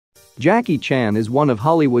Jackie Chan is one of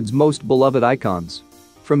Hollywood's most beloved icons.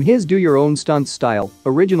 From his do-your-own stunts style,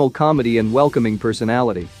 original comedy and welcoming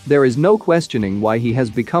personality, there is no questioning why he has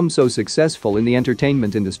become so successful in the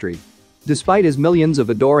entertainment industry. Despite his millions of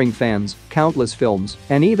adoring fans, countless films,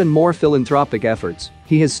 and even more philanthropic efforts,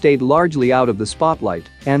 he has stayed largely out of the spotlight,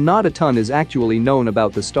 and not a ton is actually known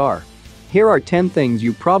about the star. Here are 10 things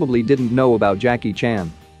you probably didn't know about Jackie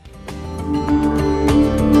Chan.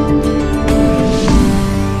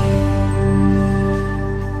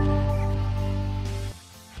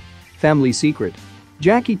 Family secret.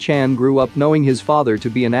 Jackie Chan grew up knowing his father to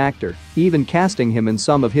be an actor, even casting him in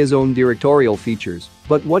some of his own directorial features,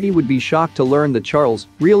 but what he would be shocked to learn that Charles,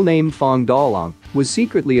 real name Fong Dalong, was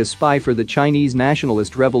secretly a spy for the Chinese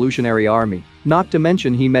Nationalist Revolutionary Army, not to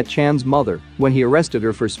mention he met Chan's mother when he arrested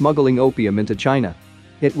her for smuggling opium into China.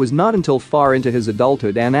 It was not until far into his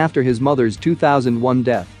adulthood and after his mother's 2001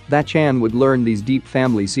 death that Chan would learn these deep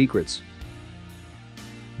family secrets.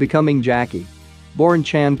 Becoming Jackie. Born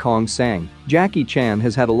Chan Kong Sang, Jackie Chan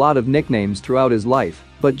has had a lot of nicknames throughout his life,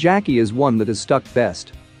 but Jackie is one that has stuck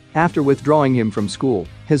best. After withdrawing him from school,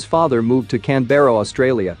 his father moved to Canberra,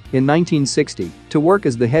 Australia, in 1960 to work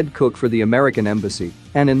as the head cook for the American Embassy,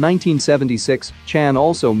 and in 1976, Chan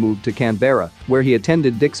also moved to Canberra, where he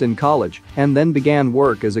attended Dixon College and then began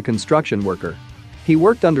work as a construction worker. He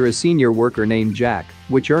worked under a senior worker named Jack,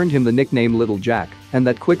 which earned him the nickname Little Jack, and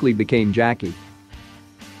that quickly became Jackie.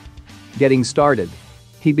 Getting started.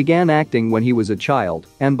 He began acting when he was a child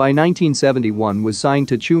and by 1971 was signed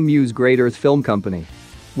to Chu Mu's Great Earth Film Company.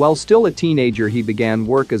 While still a teenager, he began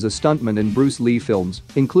work as a stuntman in Bruce Lee films,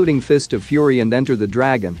 including Fist of Fury and Enter the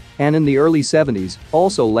Dragon, and in the early 70s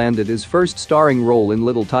also landed his first starring role in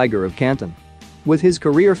Little Tiger of Canton. With his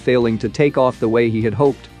career failing to take off the way he had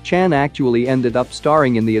hoped, Chan actually ended up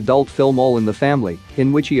starring in the adult film All in the Family,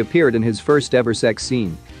 in which he appeared in his first ever sex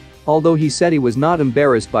scene. Although he said he was not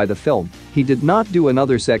embarrassed by the film, he did not do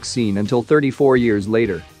another sex scene until 34 years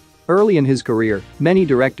later. Early in his career, many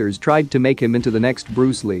directors tried to make him into the next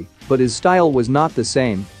Bruce Lee, but his style was not the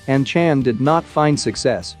same, and Chan did not find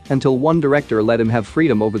success until one director let him have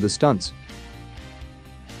freedom over the stunts.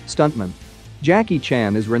 Stuntman. Jackie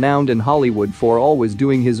Chan is renowned in Hollywood for always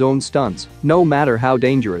doing his own stunts, no matter how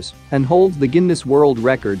dangerous, and holds the Guinness World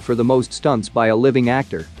Record for the most stunts by a living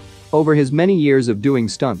actor. Over his many years of doing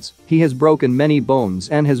stunts, he has broken many bones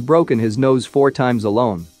and has broken his nose 4 times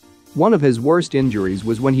alone. One of his worst injuries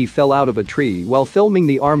was when he fell out of a tree while filming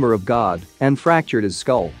The Armor of God and fractured his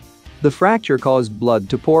skull. The fracture caused blood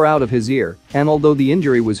to pour out of his ear, and although the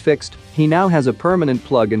injury was fixed, he now has a permanent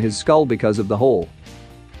plug in his skull because of the hole.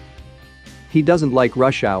 He doesn't like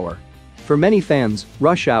Rush Hour. For many fans,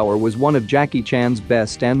 Rush Hour was one of Jackie Chan's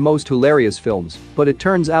best and most hilarious films, but it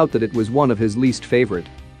turns out that it was one of his least favorite.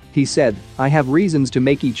 He said, "I have reasons to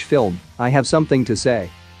make each film, I have something to say.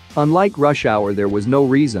 Unlike Rush Hour, there was no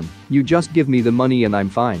reason, you just give me the money and I'm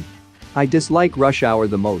fine. I dislike Rush Hour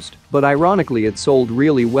the most, but ironically it sold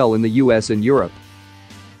really well in the US and Europe."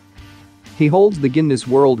 He holds the Guinness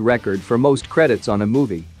World Record for most credits on a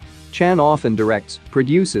movie. Chan often directs,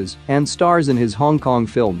 produces, and stars in his Hong Kong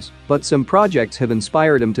films, but some projects have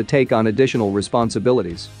inspired him to take on additional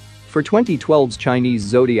responsibilities. For 2012's Chinese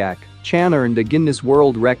Zodiac, Chan earned a Guinness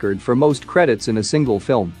World Record for most credits in a single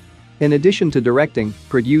film. In addition to directing,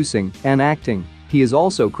 producing, and acting, he is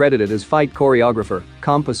also credited as fight choreographer,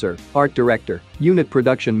 composer, art director, unit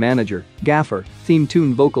production manager, gaffer, theme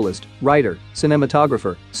tune vocalist, writer,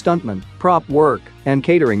 cinematographer, stuntman, prop work, and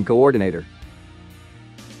catering coordinator.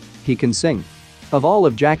 He can sing. Of all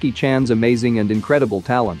of Jackie Chan's amazing and incredible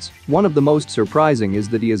talents, one of the most surprising is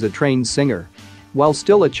that he is a trained singer. While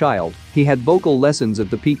still a child, he had vocal lessons at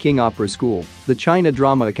the Peking Opera School, the China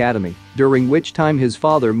Drama Academy, during which time his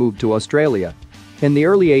father moved to Australia. In the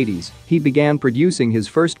early 80s, he began producing his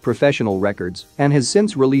first professional records and has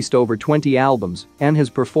since released over 20 albums and has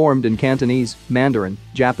performed in Cantonese, Mandarin,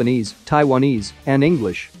 Japanese, Taiwanese, and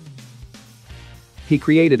English. He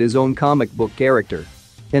created his own comic book character.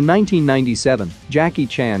 In 1997, Jackie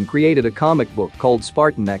Chan created a comic book called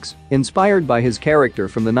Spartan X, inspired by his character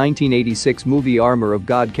from the 1986 movie Armor of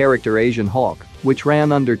God character Asian Hawk, which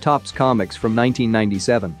ran under Topps Comics from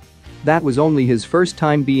 1997. That was only his first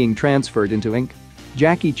time being transferred into ink.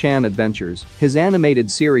 Jackie Chan Adventures, his animated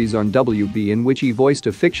series on WB in which he voiced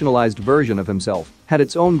a fictionalized version of himself, had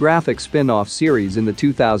its own graphic spin-off series in the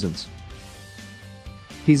 2000s.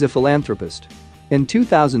 He's a philanthropist. In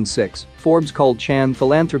 2006, Forbes called Chan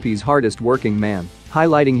philanthropy's hardest working man,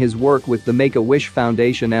 highlighting his work with the Make-A-Wish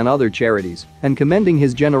Foundation and other charities, and commending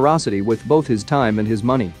his generosity with both his time and his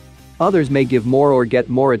money. Others may give more or get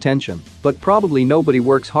more attention, but probably nobody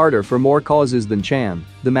works harder for more causes than Chan,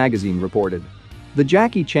 the magazine reported. The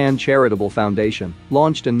Jackie Chan Charitable Foundation,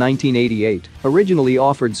 launched in 1988, originally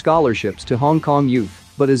offered scholarships to Hong Kong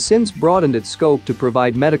youth, but has since broadened its scope to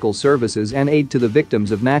provide medical services and aid to the victims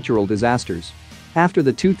of natural disasters. After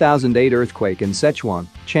the 2008 earthquake in Sichuan,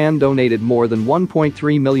 Chan donated more than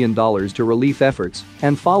 $1.3 million to relief efforts,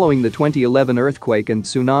 and following the 2011 earthquake and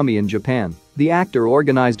tsunami in Japan, the actor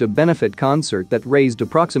organized a benefit concert that raised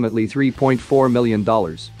approximately $3.4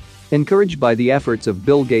 million. Encouraged by the efforts of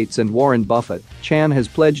Bill Gates and Warren Buffett, Chan has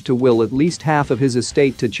pledged to will at least half of his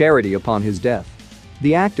estate to charity upon his death.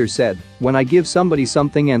 The actor said, "When I give somebody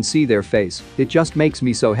something and see their face, it just makes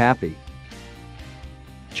me so happy."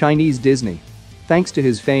 Chinese Disney. Thanks to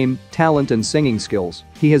his fame, talent and singing skills,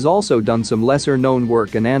 he has also done some lesser-known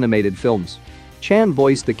work in animated films. Chan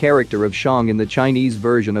voiced the character of Shang in the Chinese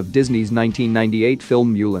version of Disney's 1998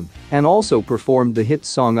 film Mulan, and also performed the hit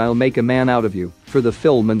song "I'll Make a Man Out of You" for the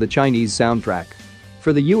film and the Chinese soundtrack.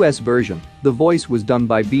 For the US version, the voice was done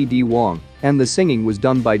by B.D. Wong, and the singing was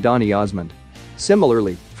done by Donny Osmond.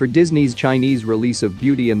 Similarly, for Disney's Chinese release of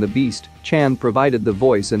Beauty and the Beast, Chan provided the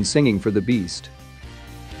voice and singing for the Beast.